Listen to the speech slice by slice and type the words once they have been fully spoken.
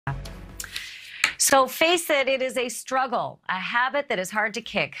So face it, it is a struggle, a habit that is hard to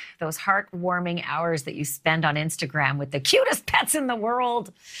kick. Those heartwarming hours that you spend on Instagram with the cutest pets in the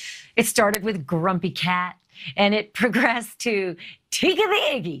world. It started with Grumpy Cat, and it progressed to Tika the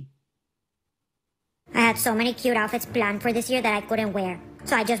Iggy. I had so many cute outfits planned for this year that I couldn't wear.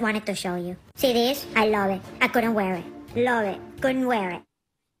 So I just wanted to show you. See this? I love it. I couldn't wear it. Love it. Couldn't wear it.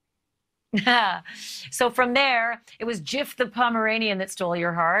 So from there, it was Jif the Pomeranian that stole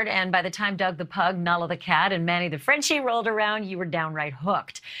your heart. And by the time Doug the Pug, Nala the Cat, and Manny the Frenchie rolled around, you were downright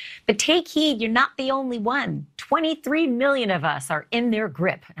hooked. But take heed, you're not the only one. 23 million of us are in their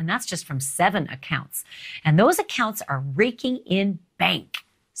grip. And that's just from 7 accounts. And those accounts are raking in bank.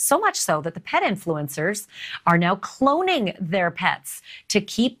 So much so that the pet influencers are now cloning their pets to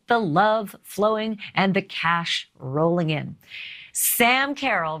keep the love flowing and the cash rolling in. Sam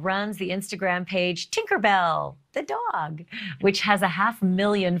Carroll runs the Instagram page Tinkerbell, the dog, which has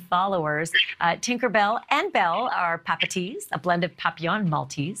 500,000 followers. Tinkerbell and Belle are Papatees, a blend of Papillon and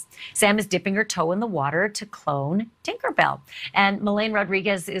Maltese. Sam is dipping her toe in the water to clone Tinkerbell. And Melaine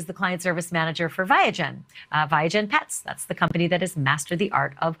Rodriguez is the client service manager for Viagen. Viagen Pets, that's the company that has mastered the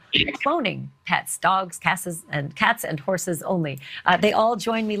art of cloning pets, dogs, cats, and horses only. They all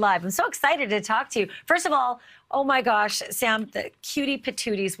join me live. I'm so excited to talk to you. First of all, oh my gosh, Sam, the cutie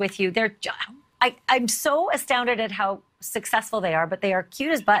patooties with you. I'm so astounded at how successful they are, but they are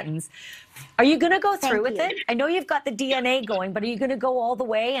cute as buttons. Are you going to go through with it? I know you've got the DNA going, but are you going to go all the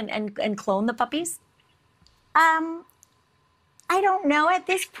way and clone the puppies? I don't know at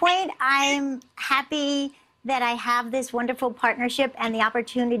this point. I'm happy that I have this wonderful partnership and the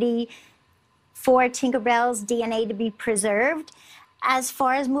opportunity for Tinkerbell's DNA to be preserved. As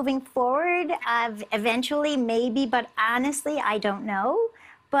far as moving forward, eventually maybe, but honestly, I don't know.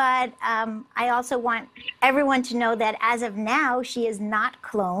 But I also want everyone to know that as of now, she is not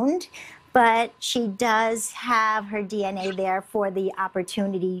cloned, but she does have her DNA there for the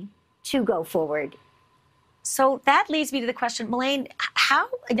opportunity to go forward. So that leads me to the question, Melaine,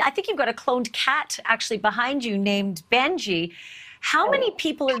 I think you've got a cloned cat actually behind you named Benji. How many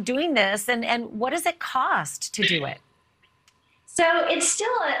people are doing this, and what does it cost to do it? So it's still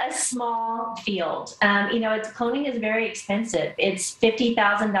a small field. Cloning is very expensive. It's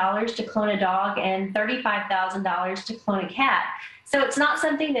 $50,000 to clone a dog and $35,000 to clone a cat. So it's not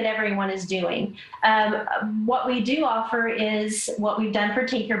something that everyone is doing. What we do offer is what we've done for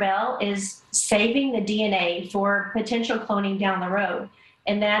Tinkerbell is saving the DNA for potential cloning down the road.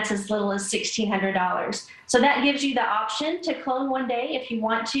 And that's as little as $1,600. So that gives you the option to clone one day if you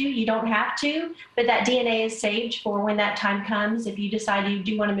want to. You don't have to, but that DNA is saved for when that time comes if you decide you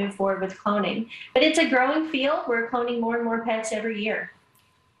do want to move forward with cloning. But it's a growing field. We're cloning more and more pets every year.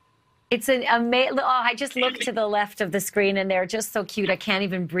 It's an amazing. Oh, I just looked to the left of the screen and they're just so cute. I can't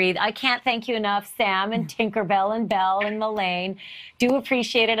even breathe. I can't thank you enough, Sam and Tinkerbell and Belle and Melaine. Do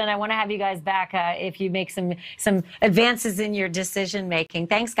appreciate it, and I want to have you guys back if you make some advances in your decision making.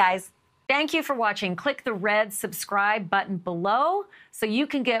 Thanks, guys. Thank you for watching. Click the red subscribe button below so you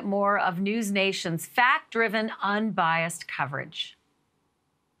can get more of NewsNation's fact-driven, unbiased coverage.